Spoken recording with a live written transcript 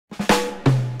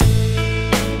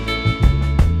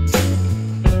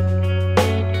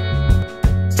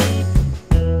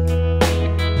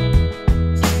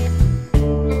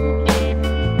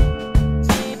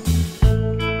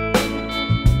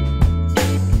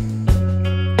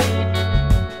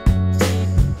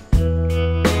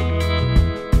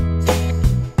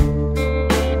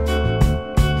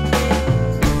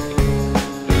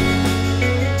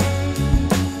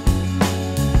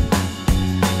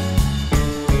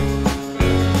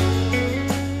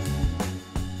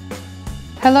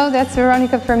Hello, that's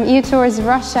Veronica from ETours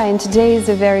Russia, and today is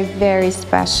a very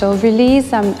special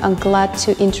release. I'm glad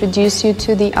to introduce you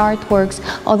to the artworks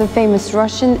of the famous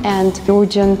Russian and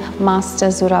Georgian master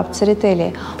Zurab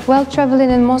Tsereteli. While traveling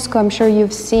in Moscow, I'm sure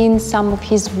you've seen some of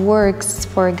his works,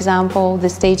 for example, the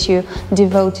statue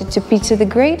devoted to Peter the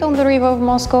Great on the river of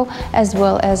Moscow, as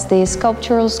well as the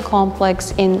sculptural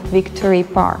complex in Victory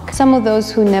Park. Some of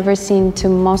those who never seen to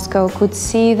Moscow could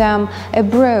see them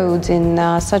abroad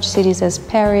in such cities as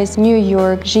Paris, New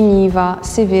York, Geneva,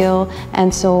 Seville,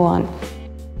 and so on.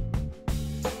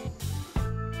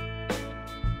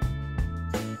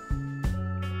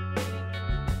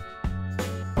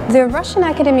 The Russian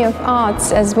Academy of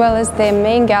Arts, as well as the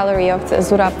main gallery of the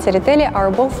Zurab Tsereteli, are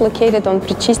both located on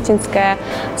Prichistinskaya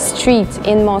Street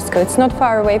in Moscow. It's not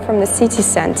far away from the city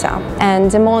center.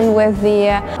 And along with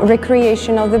the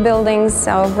recreation of the buildings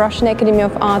of Russian Academy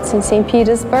of Arts in St.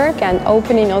 Petersburg and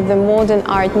opening of the Modern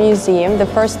Art Museum, the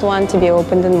first one to be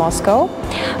opened in Moscow,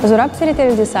 Zurab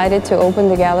Tsereteli decided to open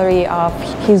the gallery of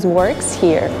his works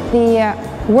here.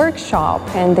 The workshop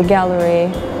and the gallery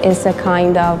is a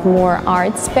kind of more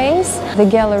art space. The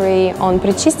gallery on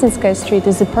Prichistinskaya Street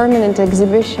is a permanent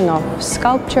exhibition of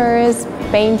sculptures,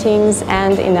 paintings,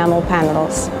 and enamel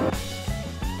panels.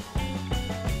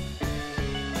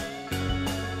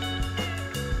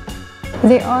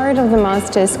 The art of the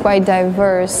master is quite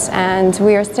diverse, and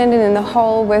we are standing in the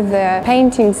hall with the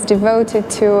paintings devoted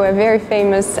to a very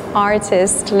famous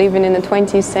artist living in the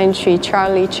 20th century,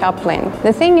 Charlie Chaplin.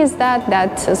 The thing is that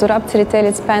Zurab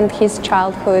Tsereteli spent his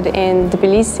childhood in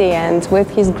Tbilisi, and with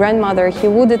his grandmother he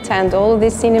would attend all of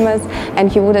these cinemas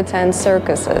and he would attend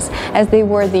circuses, as they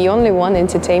were the only one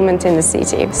entertainment in the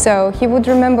city. So he would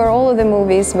remember all of the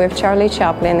movies with Charlie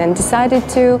Chaplin and decided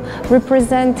to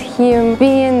represent him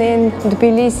being in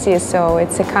Tbilisi, so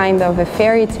it's a kind of a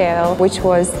fairy tale, which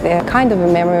was the kind of a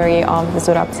memory of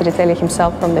Zurab Tsereteli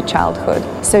himself from the childhood.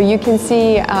 So you can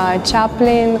see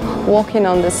Chaplin walking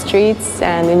on the streets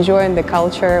and enjoying the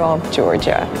culture of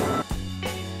Georgia.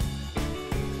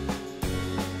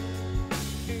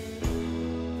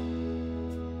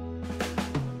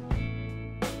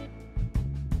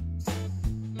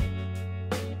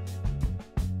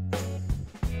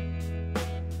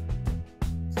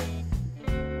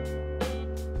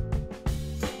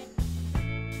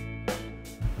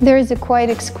 There is a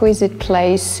quite exquisite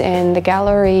place in the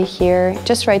gallery here,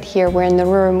 just right here. We're in the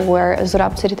room where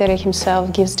Zurab Tsereteli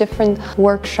himself gives different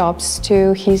workshops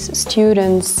to his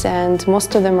students, and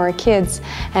most of them are kids.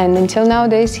 And until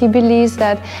nowadays, he believes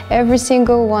that every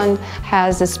single one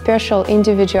has a special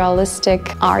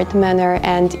individualistic art manner,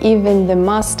 and even the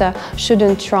master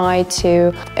shouldn't try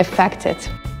to affect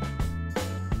it.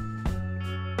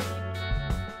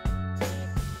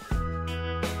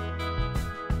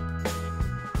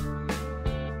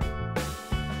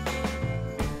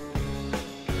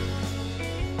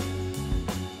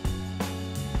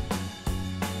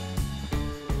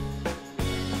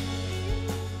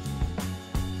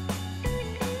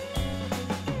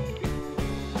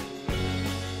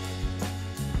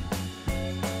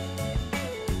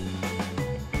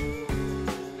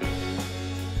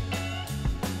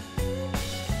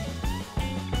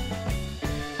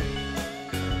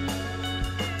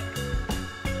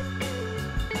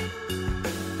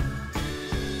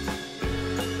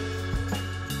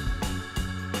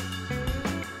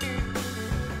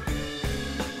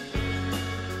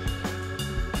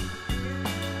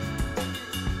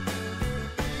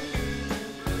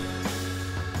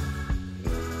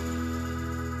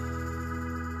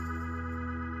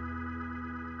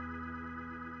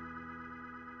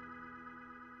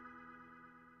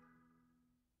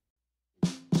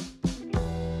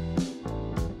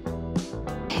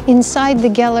 Inside the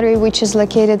gallery, which is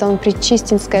located on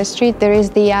Prichistinskaya Street, there is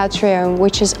the atrium,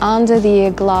 which is under the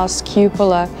glass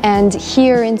cupola. And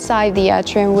here inside the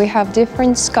atrium, we have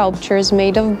different sculptures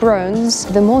made of bronze.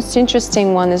 The most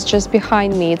interesting one is just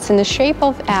behind me. It's in the shape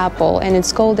of apple, and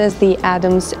it's called as the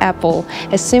Adam's apple,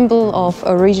 a symbol of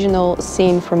original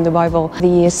sin from the Bible.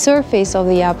 The surface of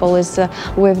the apple is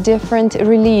with different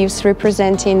reliefs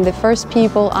representing the first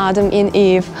people, Adam and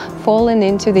Eve, fallen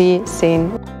into the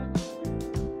sin.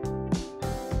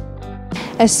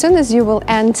 As soon as you will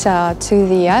enter to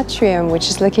the atrium, which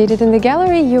is located in the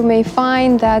gallery, you may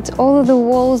find that all of the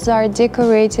walls are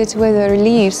decorated with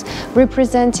reliefs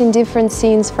representing different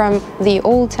scenes from the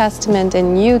Old Testament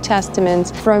and New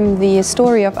Testament, from the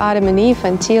story of Adam and Eve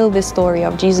until the story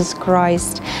of Jesus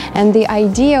Christ. And the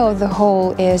idea of the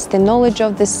whole is the knowledge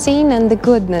of the sin and the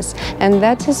goodness, and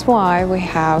that is why we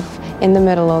have in the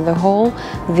middle of the whole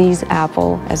this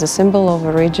apple as a symbol of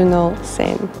original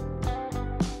sin.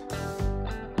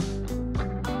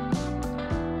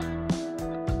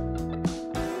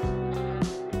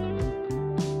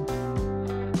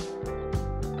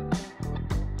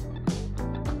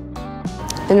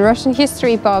 and Russian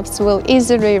history buffs will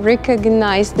easily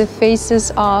recognize the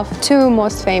faces of two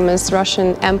most famous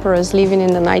Russian emperors living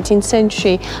in the 19th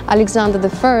century, Alexander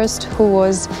I, who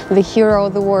was the hero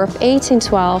of the War of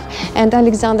 1812, and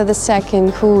Alexander II,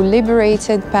 who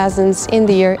liberated peasants in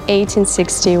the year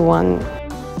 1861.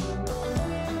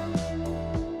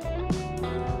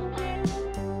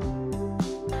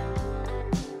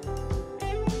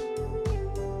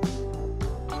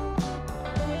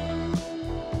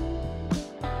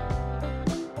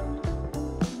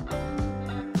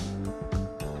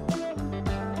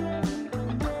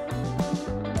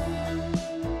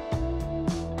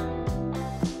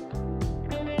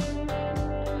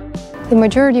 The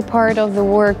majority part of the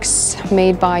works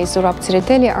made by Zurab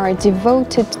Tsereteli are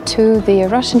devoted to the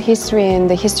Russian history and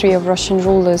the history of Russian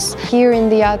rulers. Here in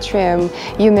the atrium,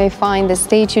 you may find a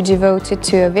statue devoted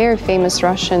to a very famous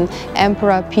Russian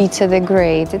Emperor Peter the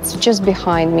Great. It's just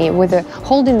behind me,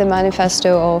 holding the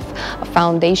manifesto of a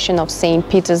foundation of St.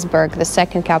 Petersburg, the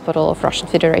second capital of Russian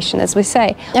Federation, as we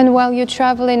say. And while you're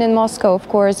traveling in Moscow, of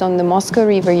course, on the Moscow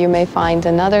River, you may find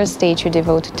another statue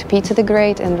devoted to Peter the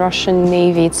Great and Russian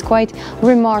Navy. It's quite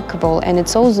remarkable, and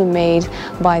it's also made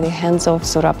by the hands of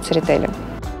Zurab Tsereteli.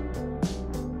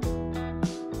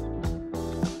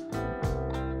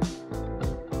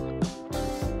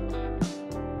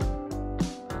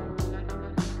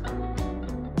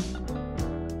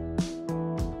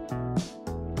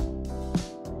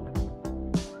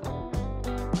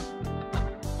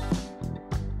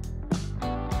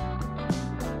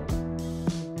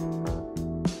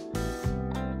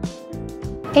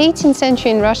 The 18th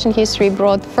century in Russian history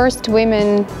brought first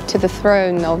women to the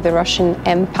throne of the Russian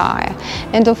Empire.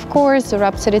 And of course,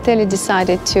 Zurab Tsereteli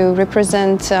decided to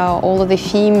represent all of the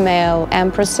female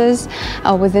empresses.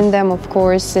 Within them, of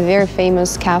course, the very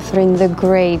famous Catherine the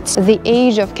Great. The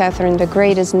age of Catherine the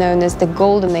Great is known as the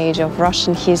golden age of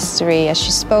Russian history, as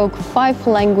she spoke 5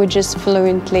 languages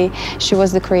fluently. She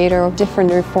was the creator of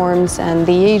different reforms, and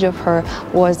the age of her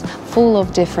was full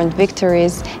of different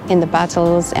victories in the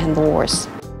battles and the wars.